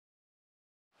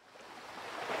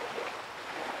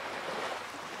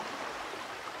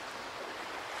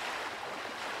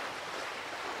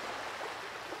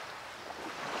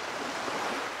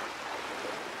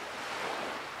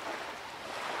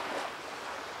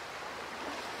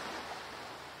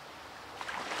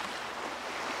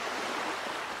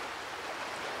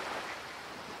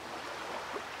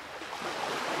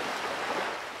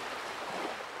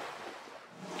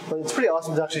it's pretty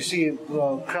awesome to actually see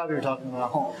the crab you were talking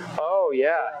about. Oh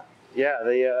yeah, yeah.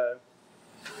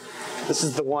 This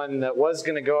is the one that was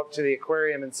going to go up to the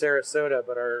aquarium in Sarasota,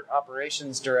 but our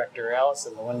operations director,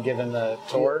 Allison, the one giving the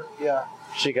tour, Yeah.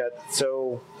 she got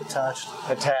so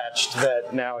attached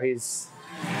that now he's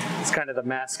kind of the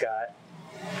mascot.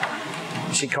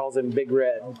 She calls him Big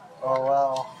Red. Oh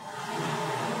wow.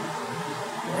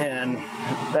 And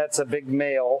that's a big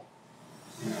male.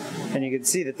 And you can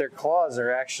see that their claws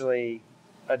are actually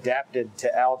adapted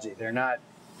to algae. They're not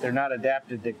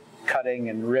adapted to cutting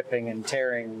and ripping and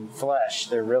tearing flesh.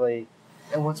 They're really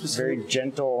very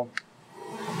gentle.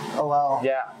 Oh wow.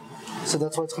 Yeah. So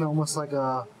that's why it's kind of almost like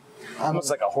a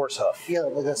horse hoof. Yeah,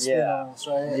 like a spin almost,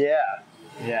 right? Yeah.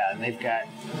 Yeah, and they've got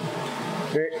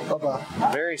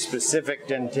very specific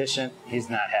dentition. He's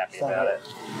not happy about it.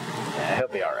 Yeah, he'll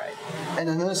be all right. And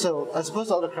then so I suppose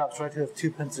the other crabs try to have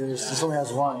two pincers. This only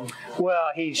has one.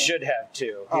 Well, he should have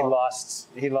two.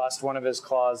 He lost one of his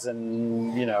claws,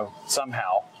 and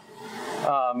somehow.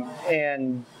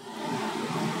 And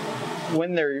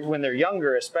when they're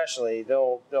younger, especially,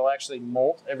 they'll actually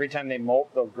molt. Every time they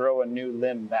molt, they'll grow a new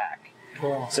limb back.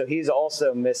 Cool. So he's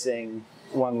also missing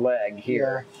one leg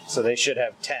here. Yeah. So they should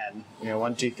have 10.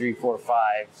 1, 2, 3, 4,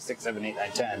 5, 6, 7, 8,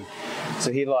 9, 10.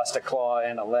 So he lost a claw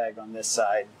and a leg on this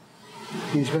side.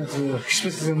 He's been through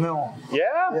the mill.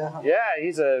 Yeah.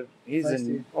 He's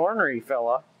an ornery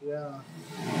fella. Yeah.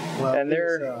 Well, and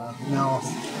they're no.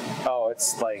 Oh,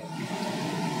 it's like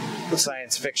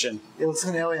science fiction. It looks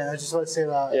like an alien. I just want to say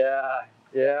that.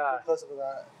 Yeah. Close up with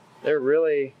that. They're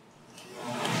really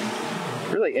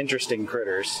interesting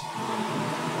critters.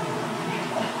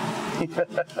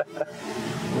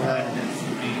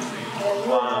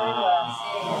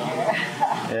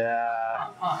 Yeah.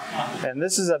 And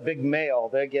this is a big male.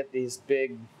 They get these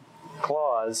big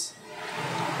claws,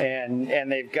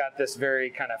 and they've got this very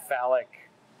kind of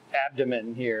phallic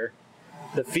abdomen here.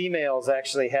 The females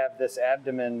actually have this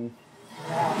abdomen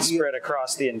spread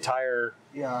across the entire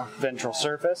ventral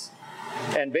surface.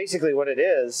 And basically what it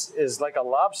is like a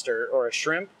lobster or a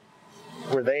shrimp,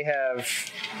 where they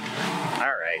have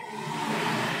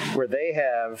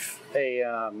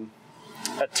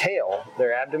a tail,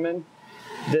 their abdomen.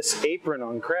 This apron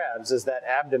on crabs is that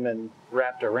abdomen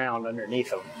wrapped around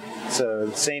underneath them. So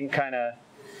same kind of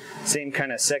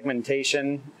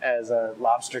segmentation as a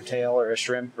lobster tail or a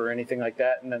shrimp or anything like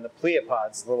that. And then the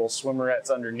pleopods, the little swimmerettes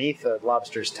underneath a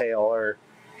lobster's tail, are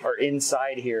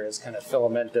inside here as kind of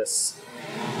filamentous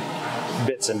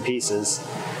bits and pieces.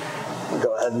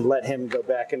 Go ahead and let him go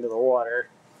back into the water.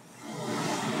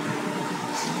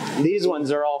 These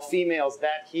ones are all females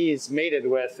that he's mated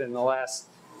with in the last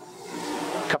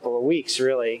couple of weeks,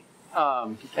 really.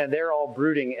 And they're all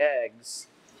brooding eggs.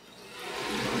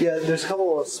 Yeah, there's a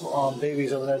couple of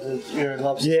babies over there that you're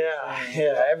lobsters.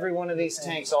 Yeah. Every one of these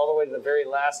tanks, all the way to the very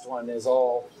last one, is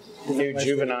all new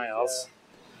juveniles.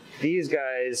 These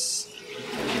guys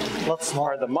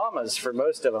are the mamas for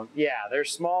most of them. Yeah, they're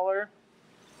smaller.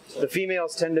 The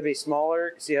females tend to be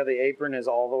smaller. See how the apron is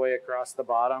all the way across the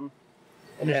bottom?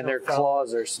 And their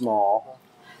claws are small.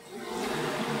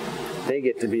 They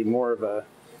get to be more of a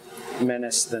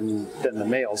menace than the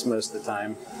males most of the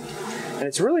time. And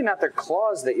it's really not their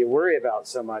claws that you worry about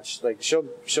so much. Like she'll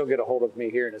get a hold of me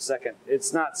here in a second.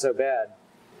 It's not so bad.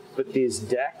 But these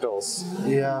dactyls,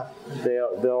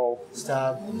 they'll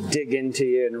dig into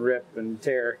you and rip and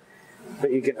tear.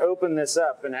 But you can open this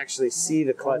up and actually see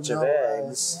the clutch of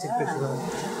eggs.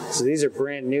 So these are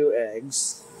brand new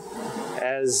eggs.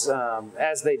 As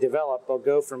they develop, they'll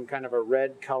go from kind of a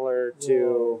red color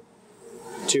to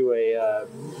a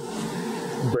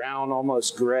brown,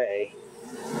 almost gray.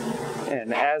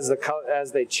 And as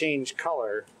they change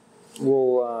color,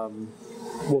 we'll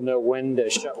know when to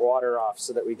shut water off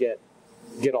so that we get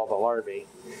all the larvae.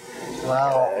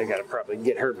 Wow! I gotta probably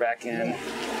get her back in.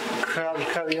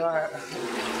 Crabby art.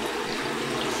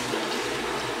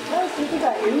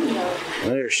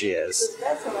 There she is.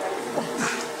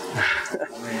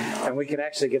 And we can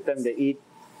actually get them to eat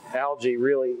algae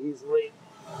really easily.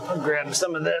 I'll grab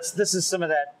some of this. This is some of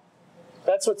that.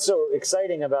 That's what's so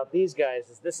exciting about these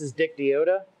guys. This is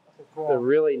Dictyota, the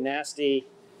really nasty,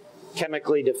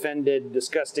 chemically defended,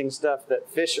 disgusting stuff that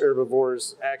fish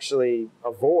herbivores actually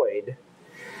avoid.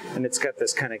 And it's got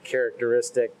this kind of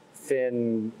characteristic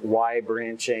thin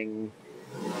Y-branching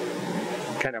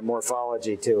kind of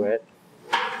morphology to it.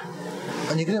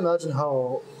 And you can imagine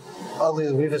how ugly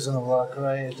the reef is going to look,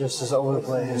 right? It just is all over the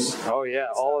place. Oh yeah,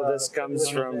 all of this comes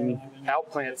from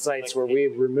outplant sites where we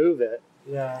remove it.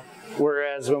 Yeah.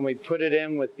 Whereas when we put it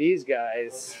in with these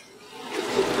guys,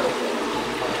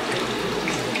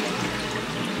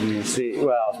 You see,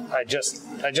 well, I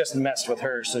just messed with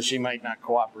her, so she might not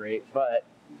cooperate, but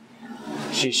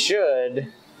she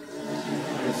should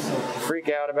freak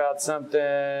out about something,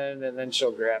 and then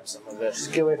she'll grab some of this.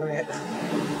 Just get away from it.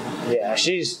 Yeah,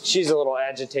 she's a little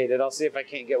agitated. I'll see if I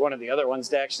can't get one of the other ones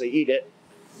to actually eat it.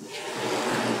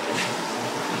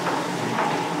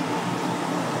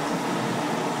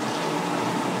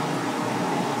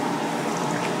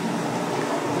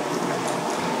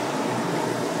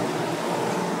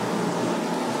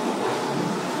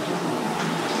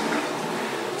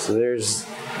 So there's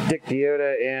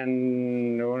Dictyota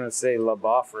and I want to say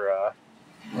Labophora,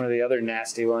 one of the other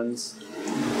nasty ones.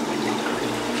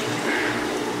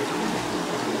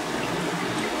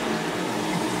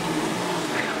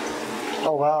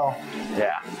 Oh wow.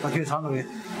 Yeah. Like he was hungry.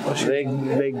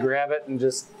 They grab it and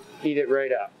just eat it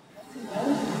right up.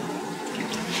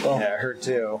 Oh. Yeah, her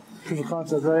too. Proof of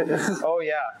concept, right? Oh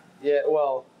yeah. Yeah,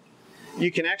 well,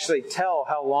 you can actually tell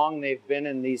how long they've been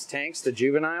in these tanks, the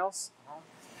juveniles.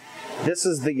 This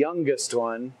is the youngest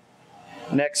one.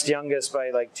 Next youngest by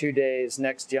like 2 days,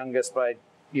 next youngest by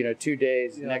 2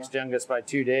 days, yeah. Next youngest by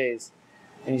 2 days.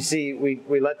 And you see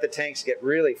we let the tanks get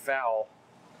really foul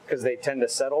because they tend to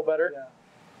settle better. Yeah.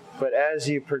 But as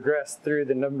you progress through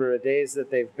the number of days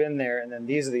that they've been there, and then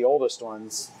these are the oldest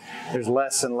ones, there's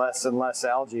less and less and less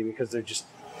algae because they're just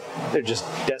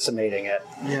decimating it.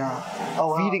 Yeah. Oh,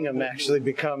 wow. Feeding them actually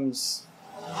becomes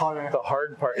harder. the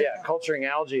hard part. Yeah, culturing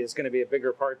algae is going to be a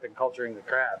bigger part than culturing the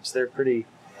crabs. They're pretty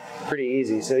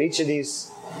easy. So each of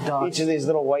these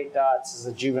little white dots is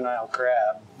a juvenile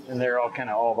crab, and they're all kind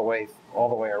of all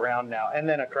the way around now, and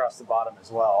then across the bottom as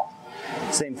well.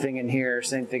 Same thing in here,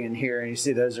 same thing in here, and you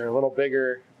see those are a little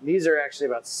bigger. These are actually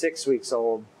about 6 weeks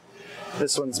old.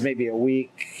 This one's maybe a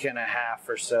week and a half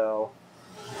or so.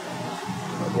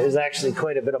 There's actually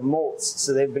quite a bit of molts,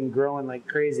 so they've been growing like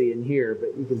crazy in here,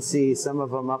 but you can see some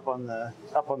of them up on the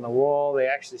wall. They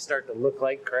actually start to look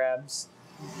like crabs.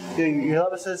 Yeah, your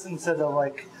lab assistant said that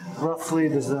like roughly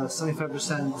there's a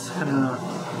 75% kind of.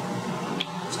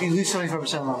 At least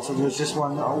 75% wrong. So there's this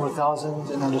one over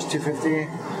 1,000, and then there's 250.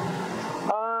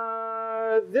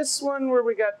 This one where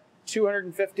we got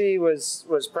 250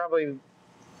 was probably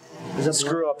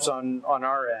screw ups on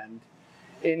our end.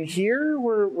 In here,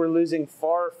 we're losing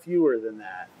far fewer than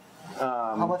that.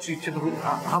 How much you typically?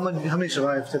 How many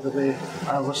survive typically?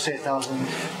 Let's say 1,000.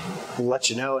 We'll let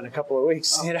you know in a couple of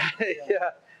weeks. Oh,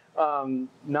 yeah.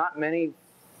 Not many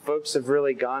folks have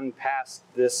really gone past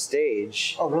this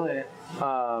stage. Oh, really?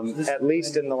 At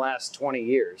least in the last 20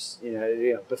 years.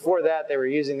 Before that, they were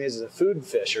using these as a food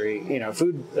fishery.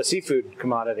 A seafood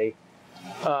commodity.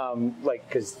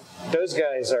 Because those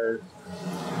guys are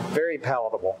very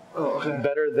palatable. Oh, okay.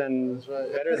 Better than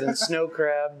snow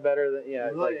crab. Better than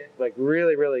Really? like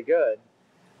really really good.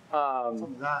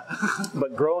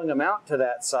 But growing them out to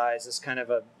that size is kind of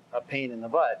a pain in the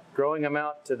butt. Growing them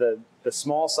out to the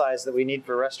small size that we need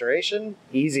for restoration,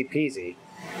 easy peasy.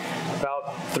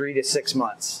 About 3 to 6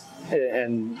 months.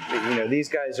 And these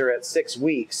guys are at 6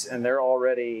 weeks, and they're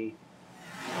already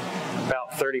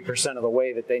about 30% of the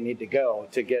way that they need to go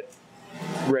to get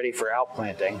ready for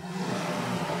outplanting.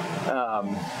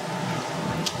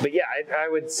 But yeah, I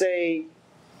would say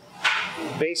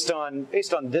based on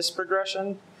this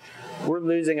progression, we're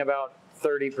losing about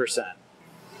 30%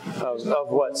 of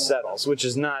what settles, which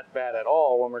is not bad at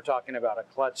all when we're talking about a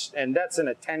clutch, and that's in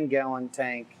a 10-gallon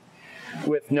tank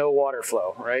with no water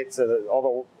flow, right? So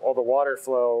all the water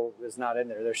flow is not in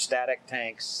there. They're static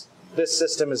tanks. This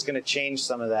system is going to change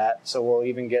some of that, so we'll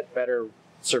even get better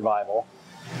survival.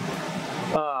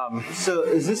 So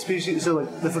is this species, so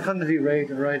like the fecundity rate,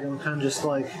 right, and kind of just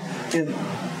like,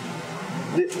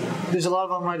 there's a lot of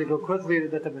them, right, that go quickly,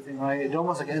 that type of thing, right? They're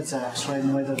almost like insects, right, in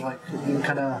the way that like you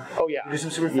kind of produce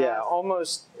them super fast. Yeah,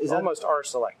 almost are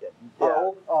selected.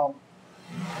 Yeah.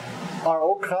 Are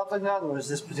all crabs like that, or is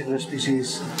this particular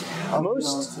species?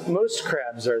 Most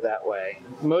crabs are that way.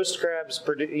 Most crabs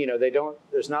produce,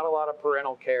 there's not a lot of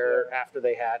parental care after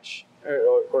they hatch,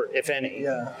 or if any.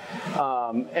 Yeah.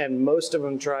 And most of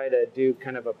them try to do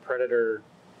kind of a predator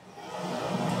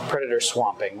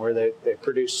swamping, where they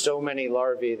produce so many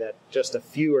larvae that just a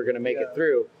few are going to make it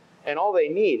through, and all they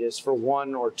need is for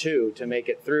 1 or 2 to make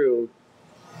it through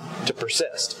to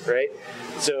persist, right?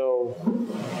 So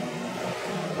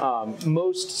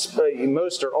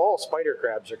most or all spider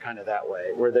crabs are kind of that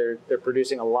way, where they're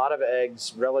producing a lot of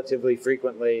eggs relatively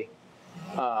frequently.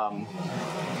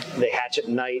 They hatch at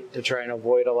night to try and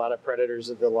avoid a lot of predators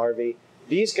of the larvae.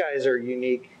 These guys are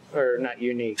unique, or not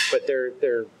unique, but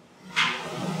they're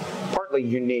partly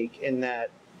unique in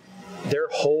that their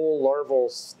whole larval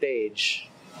stage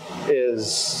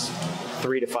is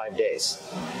 3 to 5 days.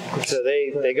 So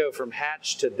they go from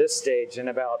hatch to this stage in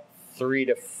about 3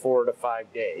 to 4 to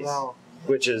 5 days, wow.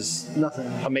 which is Nothing.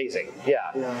 amazing.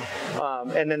 Yeah.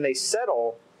 And then they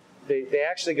settle. They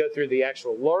actually go through the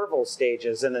actual larval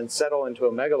stages and then settle into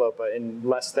a megalopa in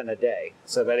less than a day,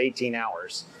 so about 18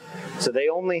 hours. So they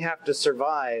only have to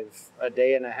survive a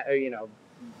day and a half,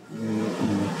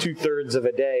 2/3 of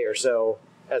a day or so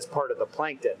as part of the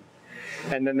plankton.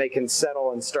 And then they can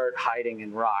settle and start hiding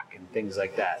in rock and things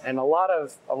like that. And a lot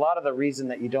of the reason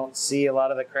that you don't see a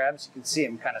lot of the crabs, you can see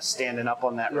them kind of standing up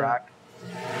on that rock.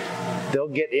 They'll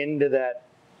get into that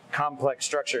complex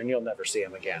structure and you'll never see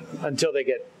them again until they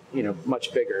get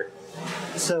much bigger.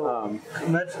 So,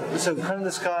 so kind of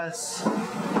discuss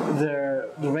the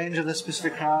range of this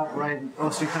specific crab, right?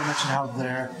 Also, you kind of mentioned how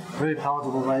they're very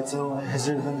palatable, right? So, has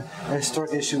there been a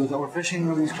historic issue with overfishing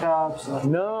of these crabs?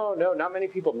 No, not many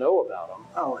people know about them.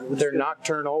 Oh, they're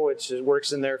nocturnal, which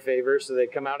works in their favor. So they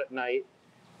come out at night.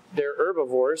 They're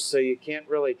herbivores, so you can't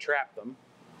really trap them,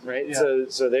 right? Yeah.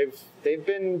 So they've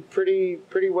been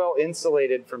pretty well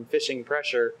insulated from fishing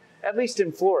pressure. At least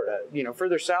in Florida,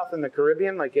 further south in the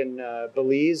Caribbean, like in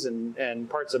Belize and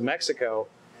parts of Mexico,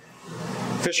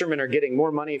 fishermen are getting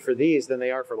more money for these than they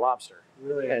are for lobster.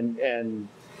 Really? And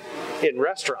in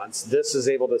restaurants, this is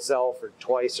able to sell for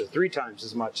 2 or 3 times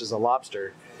as much as a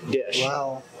lobster dish.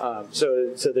 Wow.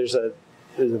 So there's a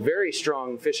very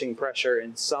strong fishing pressure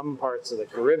in some parts of the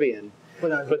Caribbean,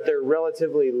 but they're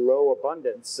relatively low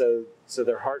abundance. So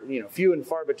they're hard, few and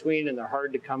far between, and they're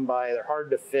hard to come by. They're hard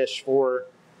to fish for.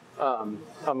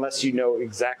 Unless you know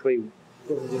exactly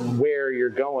where you're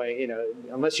going,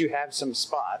 unless you have some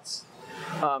spots.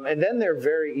 And then they're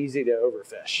very easy to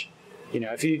overfish.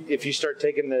 If you start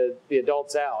taking the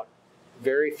adults out,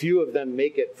 very few of them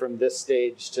make it from this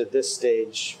stage to this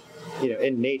stage,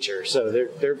 in nature. So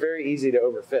they're very easy to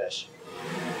overfish,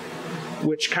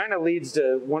 which kind of leads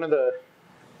to one of the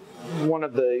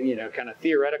kind of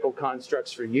theoretical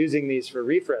constructs for using these for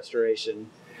reef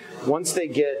restoration.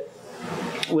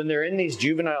 When they're in these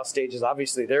juvenile stages,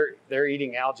 obviously they're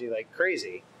eating algae like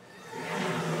crazy.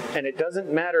 And it doesn't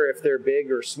matter if they're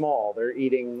big or small, they're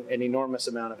eating an enormous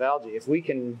amount of algae. If we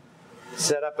can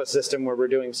set up a system where we're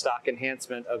doing stock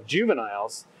enhancement of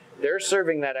juveniles, they're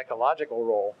serving that ecological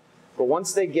role. But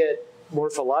once they get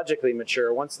morphologically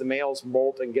mature, once the males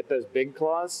molt and get those big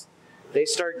claws, they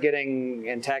start getting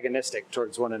antagonistic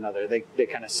towards one another. They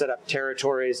kind of set up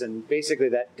territories, and basically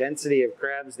that density of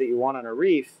crabs that you want on a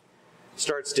reef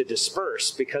starts to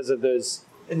disperse because of those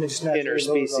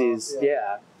interspecies,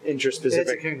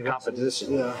 interspecific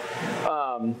competition.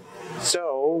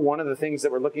 So one of the things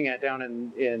that we're looking at down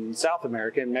in South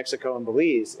America, in Mexico and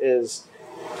Belize, is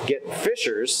get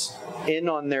fishers in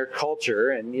on their culture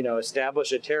and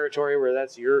establish a territory where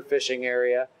that's your fishing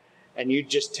area, and you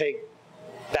just take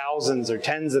thousands or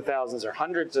tens of thousands or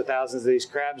hundreds of thousands of these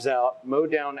crabs out, mow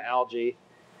down algae,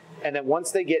 and then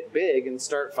once they get big and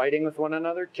start fighting with one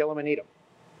another, kill them and eat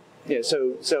them.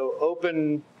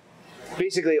 So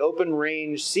basically open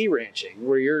range sea ranching,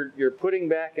 where you're putting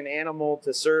back an animal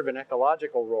to serve an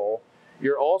ecological role.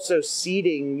 You're also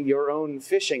seeding your own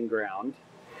fishing ground,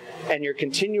 and you're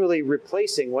continually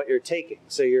replacing what you're taking.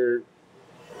 So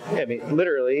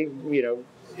literally,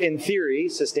 in theory,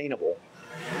 sustainable.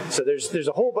 So there's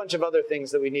a whole bunch of other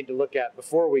things that we need to look at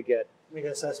before we get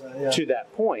to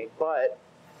that point, but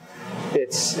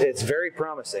it's very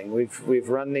promising. We've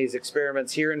run these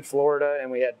experiments here in Florida, and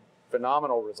we had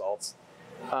phenomenal results.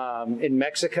 In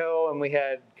Mexico, and we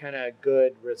had kind of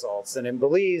good results. And in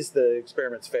Belize, the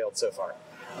experiments failed so far.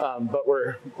 But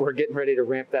we're getting ready to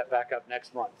ramp that back up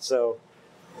next month. So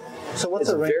what's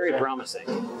the range? Very promising.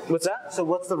 What's that? So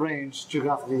what's the range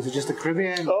geographically? Is it just the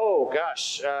Caribbean? Oh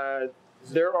gosh,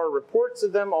 there are reports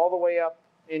of them all the way up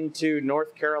into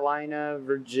North Carolina,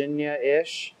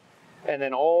 Virginia-ish, and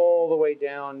then all the way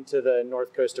down to the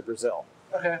north coast of Brazil.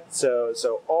 Okay. So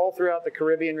all throughout the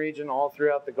Caribbean region, all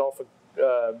throughout the Gulf of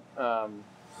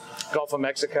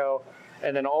Mexico,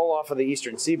 and then all off of the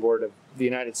eastern seaboard of the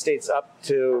United States up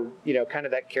to kind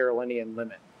of that Carolinian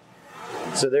limit.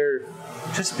 So they're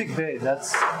Chesapeake Bay.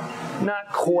 That's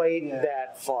not quite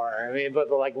that far. I mean, but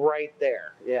like right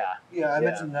there. Yeah. Yeah, I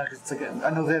mentioned that because I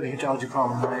know they have a huge algae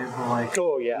problem, right?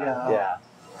 But yeah.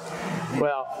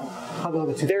 Well,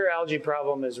 their algae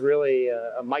problem is really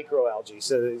a microalgae.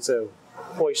 So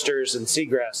oysters and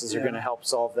seagrasses are going to help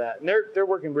solve that. And they're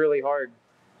working really hard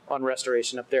on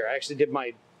restoration up there. I actually did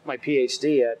my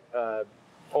PhD at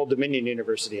Old Dominion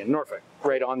University in Norfolk,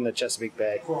 right on the Chesapeake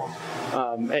Bay. Cool.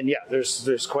 And yeah,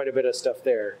 there's quite a bit of stuff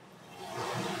there.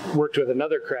 Worked with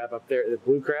another crab up there, the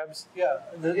blue crabs. Yeah,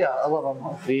 I love them.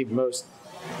 The most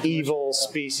evil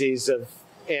species of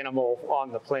animal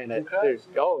on the planet.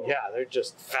 They're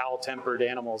just foul-tempered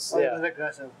animals. They're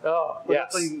aggressive. Oh, but yes.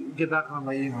 that's what you get back on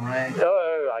by eating them, right?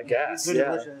 Oh, I guess. They're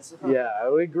delicious. Yeah,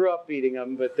 we grew up eating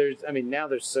them, but now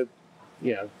there's so,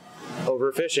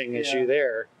 overfishing issue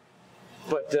there.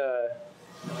 But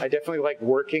I definitely like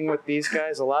working with these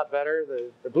guys a lot better.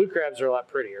 The blue crabs are a lot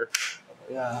prettier.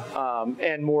 Yeah.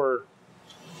 And more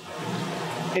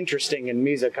interesting in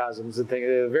mesocosms and things.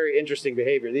 Very interesting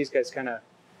behavior. These guys kind of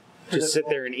just sit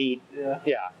there and eat.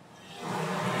 Yeah.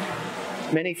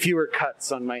 Many fewer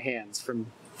cuts on my hands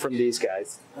from these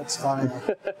guys. That's fine.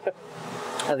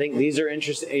 I think these are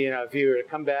interesting. If you were to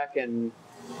come back in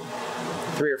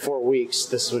 3 or 4 weeks,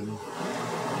 this would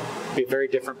be a very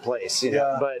different place.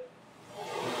 But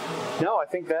no, I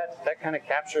think that kind of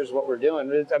captures what we're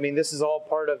doing. I mean, this is all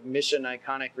part of Mission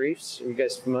Iconic Reefs. Are you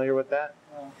guys familiar with that?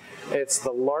 It's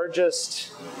the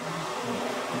largest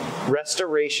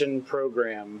restoration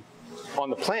program on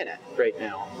the planet right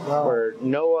now, where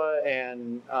NOAA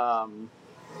and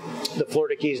the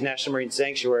Florida Keys National Marine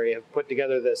Sanctuary have put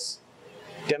together this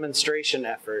demonstration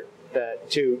effort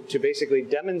to basically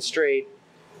demonstrate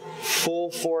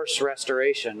full force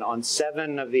restoration on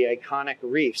 7 of the iconic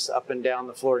reefs up and down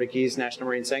the Florida Keys National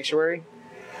Marine Sanctuary,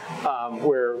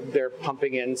 where they're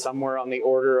pumping in somewhere on the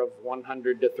order of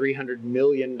 $100 to $300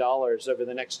 million over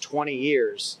the next 20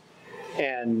 years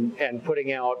and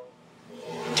putting out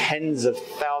tens of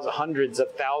thousands, hundreds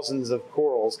of thousands of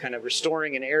corals, kind of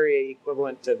restoring an area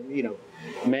equivalent to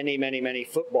many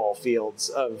football fields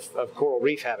of coral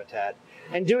reef habitat,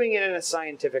 and doing it in a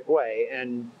scientific way.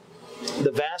 And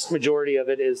the vast majority of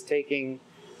it is taking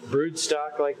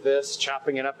broodstock like this,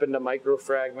 chopping it up into micro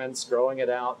fragments, growing it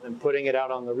out, and putting it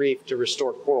out on the reef to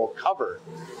restore coral cover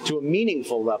to a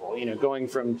meaningful level, going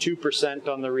from 2%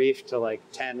 on the reef to like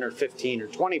 10 or 15 or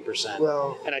 20%.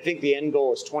 Well, and I think the end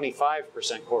goal is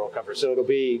 25% coral cover. So it'll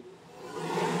be,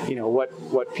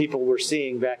 what people were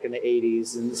seeing back in the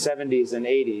 80s and 70s and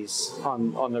 80s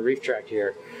on the reef tract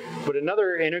here. But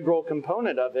another integral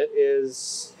component of it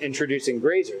is introducing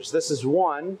grazers. This is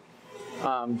one.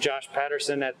 Josh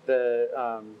Patterson at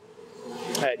UF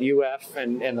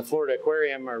and the Florida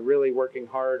Aquarium are really working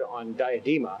hard on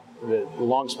diadema, the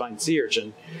long-spine sea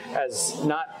urchin, as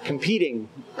not competing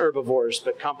herbivores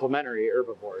but complementary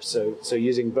herbivores. So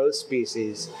using both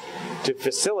species to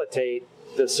facilitate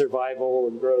the survival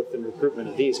and growth and recruitment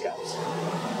of these guys.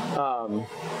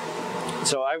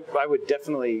 So I would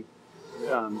definitely.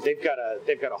 They've got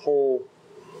a whole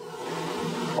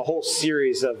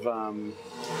series of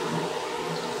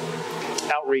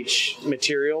outreach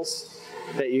materials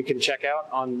that you can check out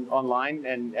online,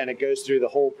 and it goes through the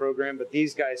whole program. But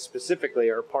these guys specifically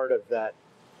are part of that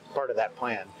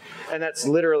plan, and that's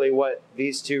literally what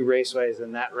these 2 raceways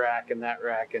and that rack and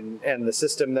the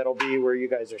system that'll be where you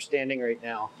guys are standing right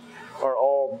now are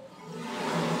all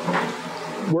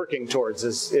working towards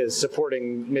is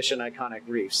supporting Mission Iconic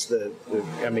Reefs, the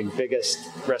biggest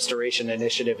restoration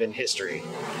initiative in history.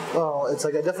 Well, it's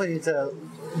like I definitely need to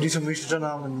do some research on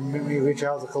them and maybe reach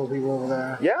out to a couple people over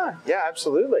there. Yeah,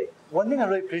 absolutely. One thing I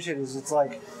really appreciate is it's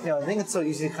like, I think it's so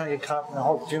easy to kind of get caught up in the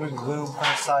whole doom and gloom kind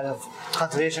of side of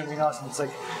conservation, and it's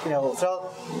like,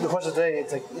 throughout the course of the day,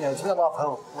 it's like, it's been a lot of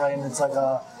hope, right? And it's like,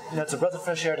 it's a breath of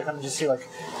fresh air to kind of just see like,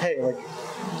 hey, like,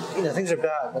 things are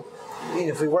bad, but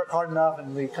if we work hard enough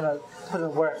and we kind of put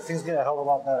in work, things get a hell of a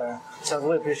lot better. So I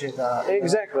really appreciate that.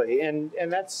 Exactly, and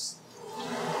that's,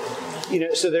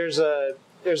 so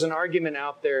there's an argument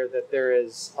out there that there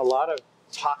is a lot of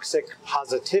toxic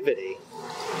positivity,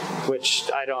 which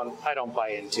I don't buy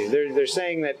into. They're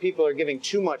saying that people are giving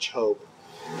too much hope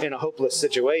in a hopeless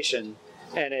situation,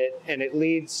 and it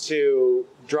leads to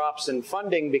drops in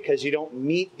funding because you don't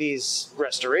meet these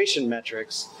restoration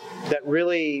metrics that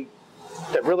really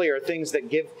are things that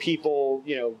give people,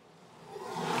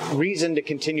 reason to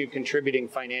continue contributing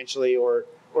financially or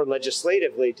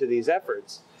legislatively to these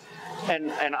efforts.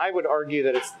 And I would argue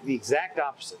that it's the exact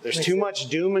opposite. There's too much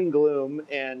doom and gloom,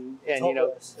 and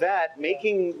that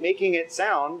making it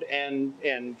sound and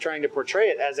trying to portray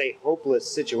it as a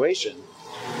hopeless situation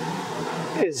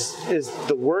is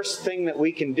the worst thing that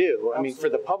we can do. I mean, for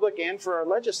the public and for our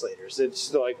legislators,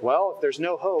 it's like, well, if there's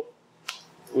no hope,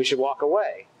 we should walk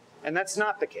away. And that's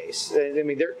not the case. I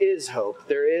mean, there is hope.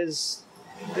 There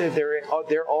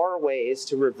are ways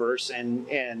to reverse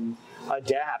and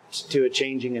adapt to a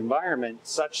changing environment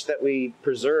such that we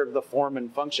preserve the form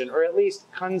and function, or at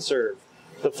least conserve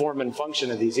the form and function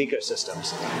of these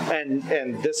ecosystems.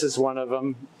 And this is one of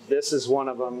them. This is one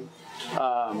of them.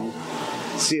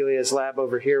 Celia's lab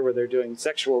over here, where they're doing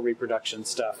sexual reproduction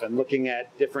stuff and looking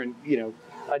at different,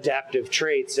 adaptive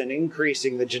traits and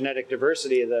increasing the genetic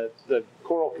diversity of the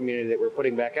coral community that we're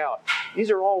putting back out. These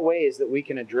are all ways that we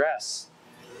can address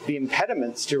the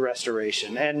impediments to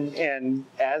restoration. And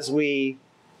as we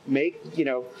make,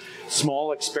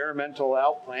 small experimental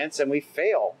outplants and we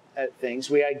fail at things,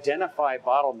 we identify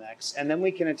bottlenecks, and then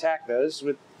we can attack those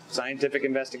with scientific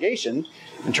investigation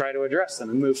and try to address them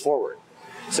and move forward.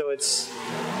 So it's,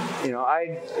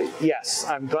 yes,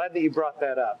 I'm glad that you brought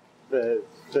that up.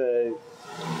 The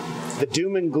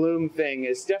doom and gloom thing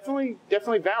is definitely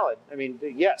valid. I mean,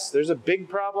 yes, there's a big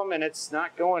problem and it's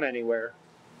not going anywhere.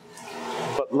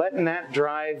 But letting that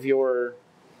drive your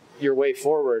way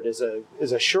forward is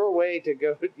a sure way to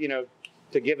go,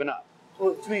 to giving up.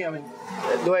 Well, to me, I mean,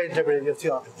 the way I interpret it, you have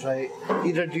two options, right?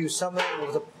 Either do something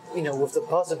with the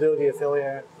possibility of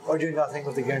failure, or do nothing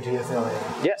with the guarantee of failure.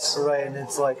 Yes. Right, and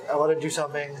it's like, I want to do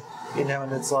something,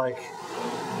 and it's like,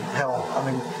 hell,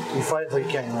 I mean, you fight until you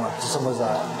can't anymore. So simple as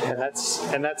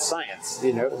that. And that's science,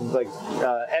 like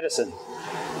Edison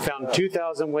found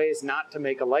 2,000 ways not to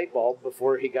make a light bulb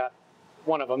before he got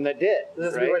one of them that did,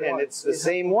 right? And it's the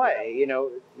same way,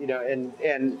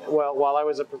 and while I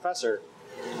was a professor,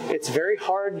 it's very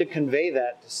hard to convey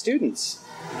that to students.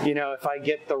 If I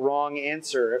get the wrong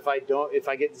answer, if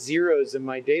I get zeros in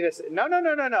my data set,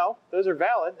 no, those are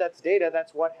valid, that's data,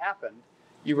 that's what happened.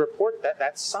 You report that,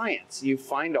 that's science. You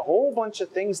find a whole bunch of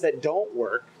things that don't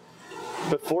work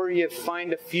before you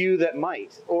find a few that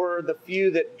might, or the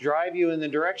few that drive you in the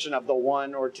direction of the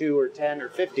 1 or 2 or 10 or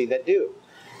 50 that do.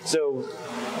 So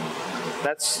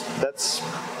that's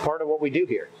part of what we do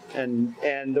here. And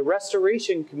the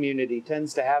restoration community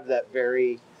tends to have that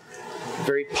very,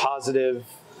 very positive,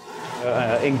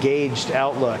 engaged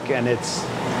outlook, and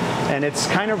it's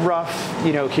kind of rough,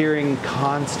 hearing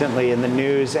constantly in the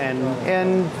news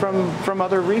and from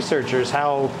other researchers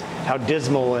how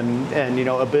dismal and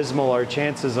abysmal our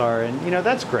chances are, and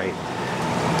that's great.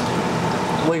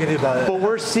 What are you gonna do about it? But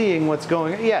we're seeing what's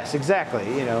going on. Yes, exactly.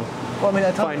 Well, I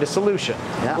mean, find a solution.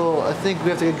 Yeah. Well, I think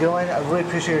we have to get going. I really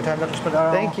appreciate your time, Dr.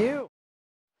 Spadaro. Thank you.